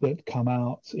 yes, that come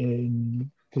out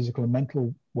in physical and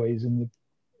mental ways in the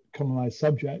colonized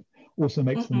subject, also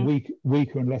makes them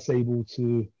weaker and less able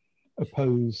to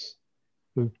oppose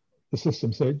the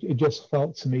system. So it just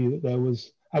felt to me that there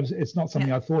was, it's not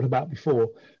something I've thought about before,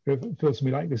 but it feels to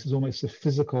me like this is almost a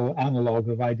physical analog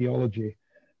of ideology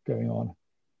going on.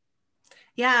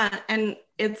 Yeah, and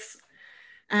it's,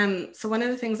 so one of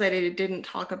the things that I didn't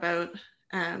talk about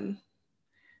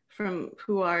from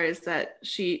Puar is that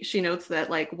she notes that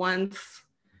like once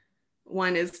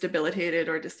one is debilitated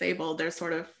or disabled, there's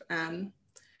sort of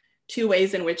two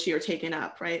ways in which you're taken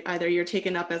up, right? Either you're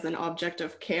taken up as an object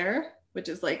of care, which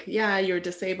is like, yeah, you're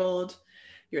disabled,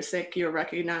 you're sick, you're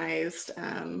recognized,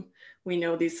 we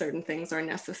know these certain things are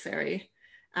necessary.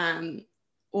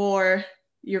 Or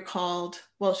you're called,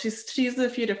 well, she uses a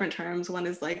few different terms. One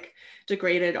is like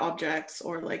degraded objects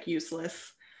or like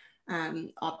useless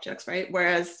objects, right?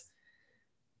 Whereas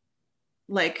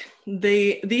like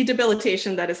the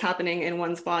debilitation that is happening in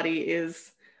one's body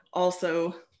is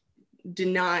also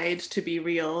denied to be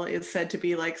real, is said to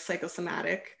be like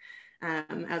psychosomatic,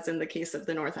 as in the case of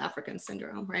the North African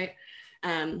syndrome, right?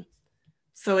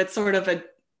 So it's sort of a,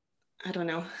 I don't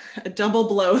know, a double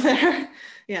blow there.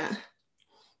 Yeah.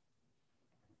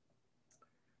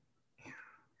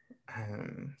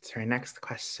 So our next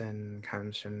question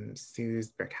comes from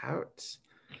Suze Brickhout.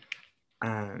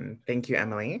 Thank you,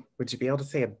 Emily. Would you be able to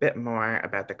say a bit more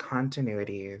about the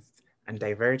continuities and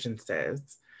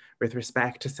divergences with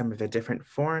respect to some of the different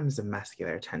forms of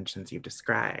muscular tensions you've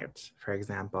described? For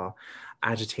example,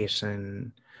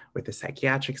 agitation with the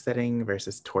psychiatric setting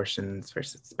versus torsions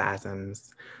versus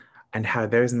spasms, and how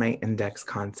those might index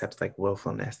concepts like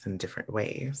willfulness in different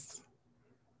ways.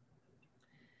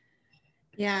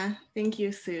 Yeah, thank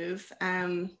you, Suze.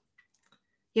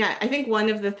 Yeah, I think one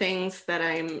of the things that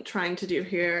I'm trying to do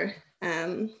here,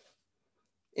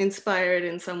 inspired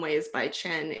in some ways by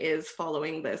Chen, is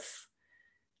following this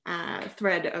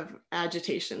thread of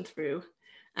agitation through.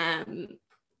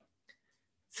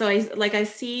 So I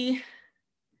see,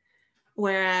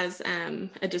 whereas a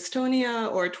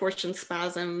dystonia or torsion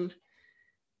spasm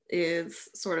is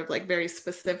sort of like very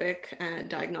specific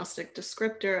diagnostic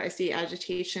descriptor, I see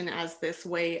agitation as this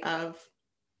way of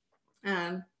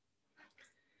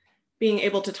being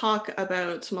able to talk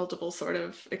about multiple sort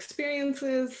of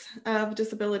experiences of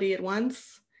disability at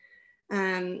once.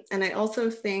 And I also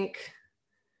think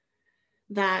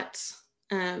that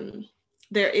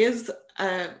there is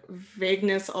a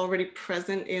vagueness already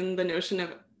present in the notion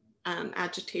of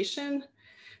agitation,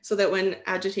 so that when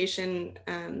agitation,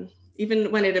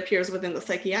 even when it appears within the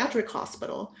psychiatric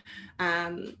hospital,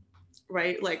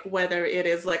 right, like whether it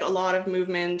is like a lot of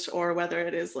movement or whether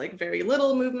it is like very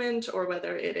little movement or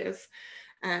whether it is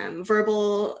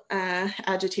verbal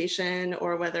agitation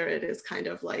or whether it is kind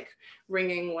of like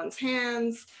wringing one's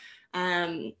hands,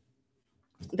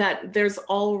 that there's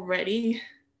already,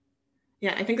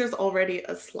 yeah, I think there's already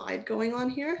a slide going on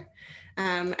here,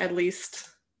 at least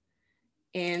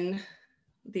in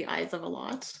the eyes of a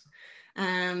lot.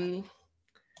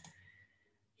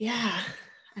 Yeah,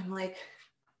 I'm like,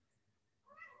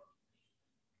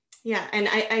 yeah, and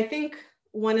I think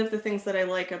one of the things that I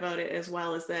like about it as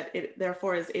well is that it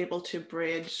therefore is able to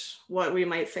bridge what we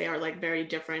might say are like very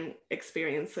different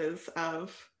experiences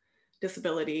of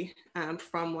disability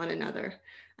from one another.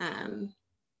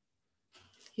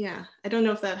 Yeah, I don't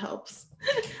know if that helps.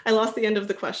 I lost the end of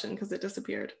the question because it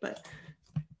disappeared, but.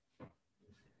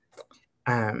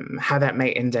 How that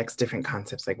might index different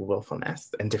concepts like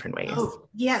willfulness in different ways. Oh,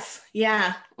 yes,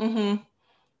 yeah,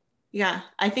 yeah,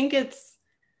 I think it's,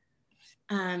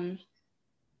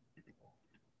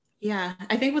 yeah,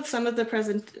 I think with some of the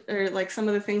present, or like some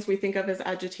of the things we think of as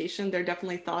agitation, they're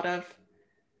definitely thought of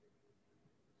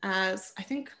as, I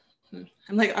think, I'm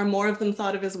like, are more of them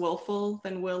thought of as willful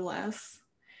than will less?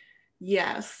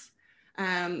 Yes,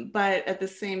 but at the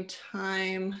same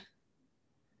time,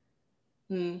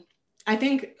 I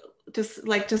think just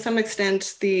like to some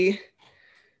extent, the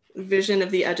vision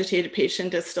of the agitated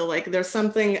patient is still like, there's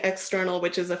something external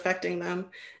which is affecting them.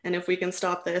 And if we can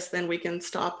stop this, then we can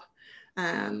stop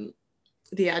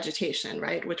the agitation,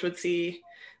 right? Which would see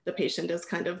the patient as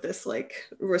kind of this like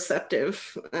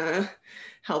receptive,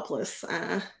 helpless,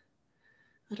 I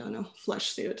don't know, flesh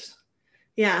suit.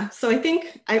 Yeah, so I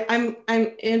think I'm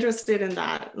interested in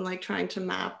that, like trying to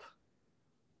map.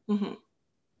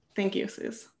 Thank you,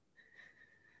 Suze.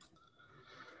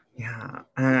 Yeah,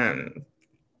 I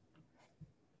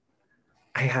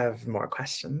have more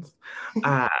questions.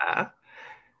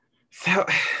 So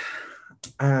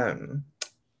I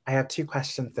have two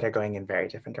questions that are going in very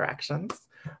different directions,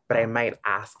 but I might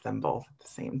ask them both at the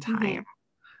same time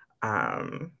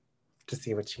to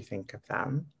see what you think of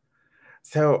them.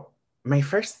 So my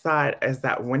first thought is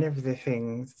that one of the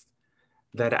things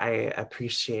that I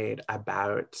appreciate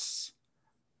about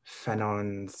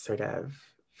Fanon's sort of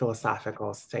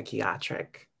philosophical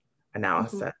psychiatric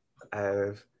analysis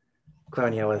of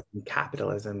colonialism,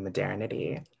 capitalism,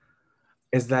 modernity,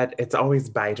 is that it's always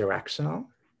bidirectional,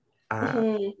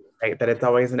 right? That it's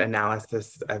always an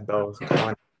analysis of both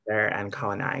colonizer and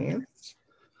colonized.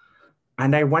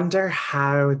 And I wonder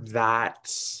how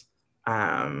that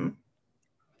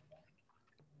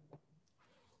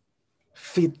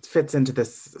fits into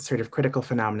this sort of critical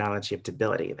phenomenology of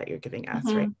debility that you're giving us,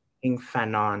 right? Being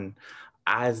Fanon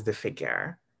as the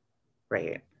figure,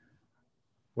 right?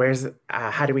 Where's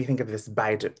how do we think of this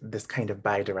kind of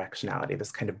bidirectionality,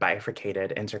 this kind of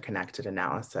bifurcated, interconnected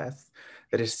analysis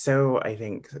that is so, I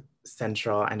think,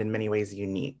 central and in many ways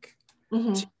unique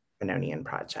to the Fanonian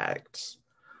project?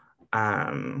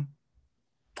 And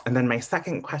then my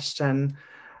second question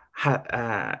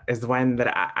is one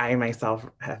that I myself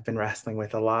have been wrestling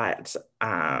with a lot,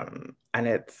 and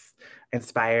it's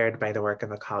inspired by the work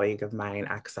of a colleague of mine,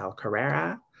 Axel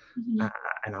Carrera,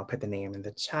 and I'll put the name in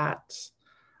the chat.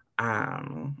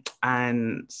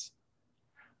 And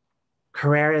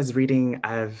Carrera's reading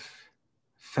of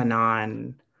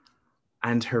Fanon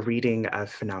and her reading of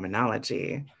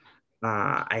phenomenology,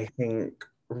 I think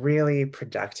really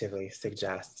productively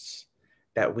suggests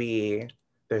that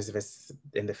those of us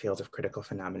in the field of critical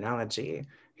phenomenology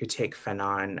who take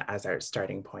Fanon as our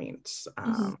starting point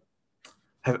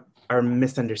are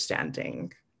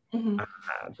misunderstanding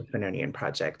the Fanonian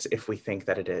project if we think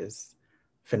that it is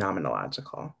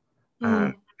phenomenological.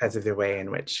 Because of the way in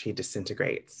which he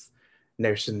disintegrates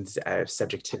notions of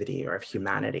subjectivity or of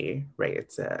humanity, right?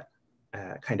 It's a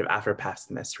kind of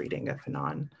Afro-pessimist reading of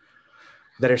Fanon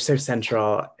that are so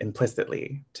central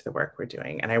implicitly to the work we're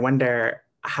doing. And I wonder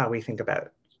how we think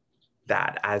about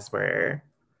that as we're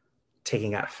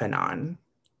taking up Fanon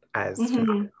as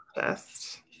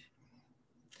phenomenologist.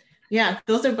 Yeah,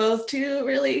 those are both two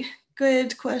really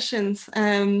good questions.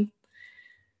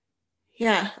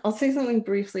 Yeah, I'll say something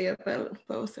briefly about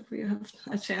both if we have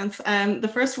a chance.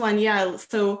 The first one, yeah,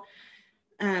 so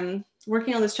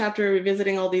working on this chapter,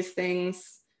 revisiting all these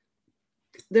things,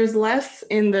 there's less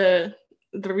in the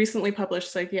recently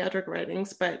published psychiatric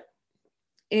writings, but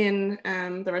in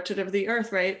The Wretched of the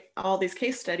Earth, right, all these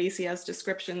case studies, he has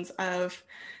descriptions of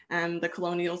the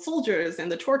colonial soldiers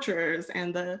and the torturers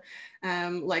and the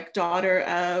like daughter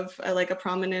of like a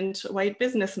prominent white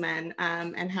businessman,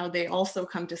 and how they also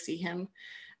come to see him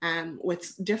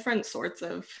with different sorts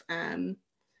of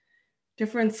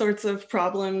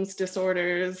problems,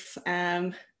 disorders,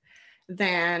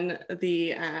 than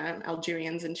the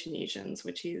Algerians and Tunisians,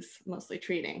 which he's mostly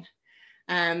treating.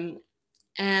 And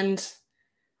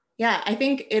yeah, I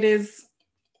think it is,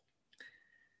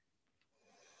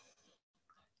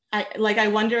 I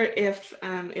wonder if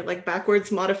it like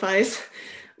backwards modifies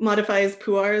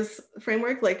Puar's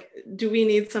framework. Like, do we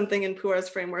need something in Puar's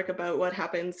framework about what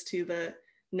happens to the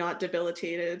not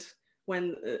debilitated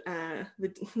when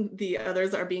the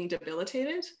others are being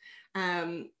debilitated?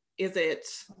 Is it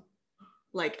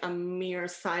like a mere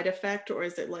side effect, or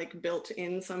is it like built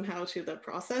in somehow to the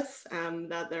process,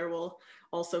 that there will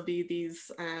also be these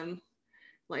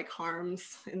like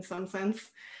harms in some sense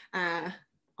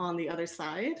on the other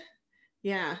side?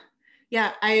 Yeah,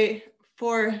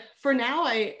 for now,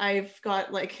 I've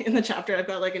got like in the chapter, I've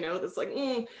got like a note that's like,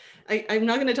 I'm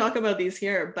not going to talk about these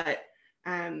here, but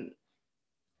I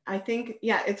think,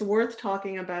 yeah, it's worth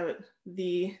talking about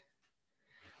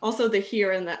also the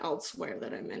here and the elsewhere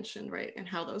that I mentioned, right, and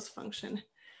how those function.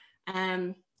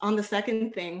 On the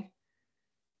second thing,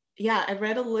 yeah, I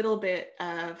read a little bit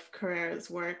of Carrera's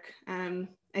work.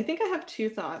 I think I have two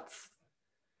thoughts.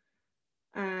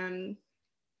 Well,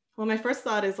 my first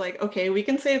thought is like, okay, we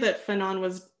can say that Fanon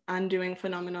was undoing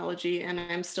phenomenology, and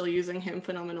I'm still using him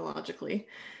phenomenologically.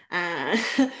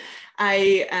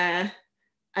 I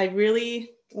really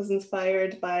was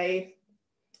inspired by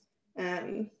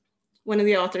one of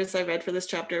the authors I read for this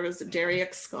chapter was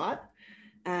Darius Scott,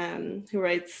 who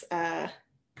writes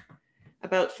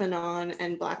about Fanon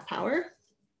and Black Power.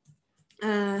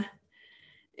 And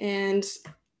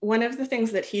one of the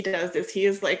things that he does is he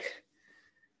is like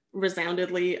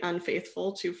resoundedly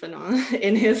unfaithful to Fanon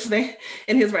in his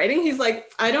writing. He's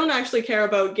like, I don't actually care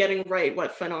about getting right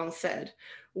what Fanon said.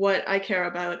 What I care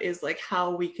about is like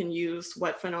how we can use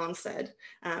what Fanon said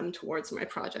towards my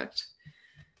project.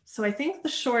 So I think the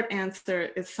short answer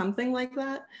is something like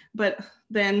that, but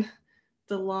then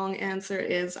the long answer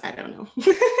is, I don't know.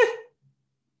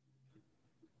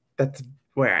 That's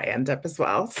where I end up as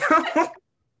well. So.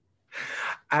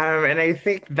 And I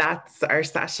think that's our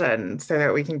session so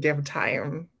that we can give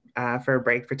time for a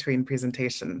break between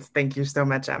presentations. Thank you so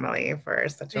much, Emily, for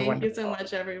such a wonderful. Thank you so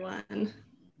much, everyone.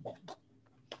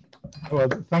 Well,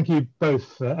 thank you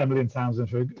both, Emily and Townsend,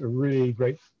 for a really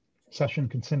great session,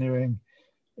 continuing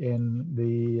in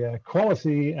the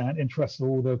quality and interest of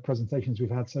all the presentations we've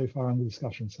had so far in the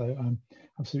discussion. So I'm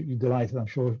absolutely delighted. I'm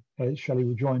sure Shelley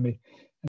will join me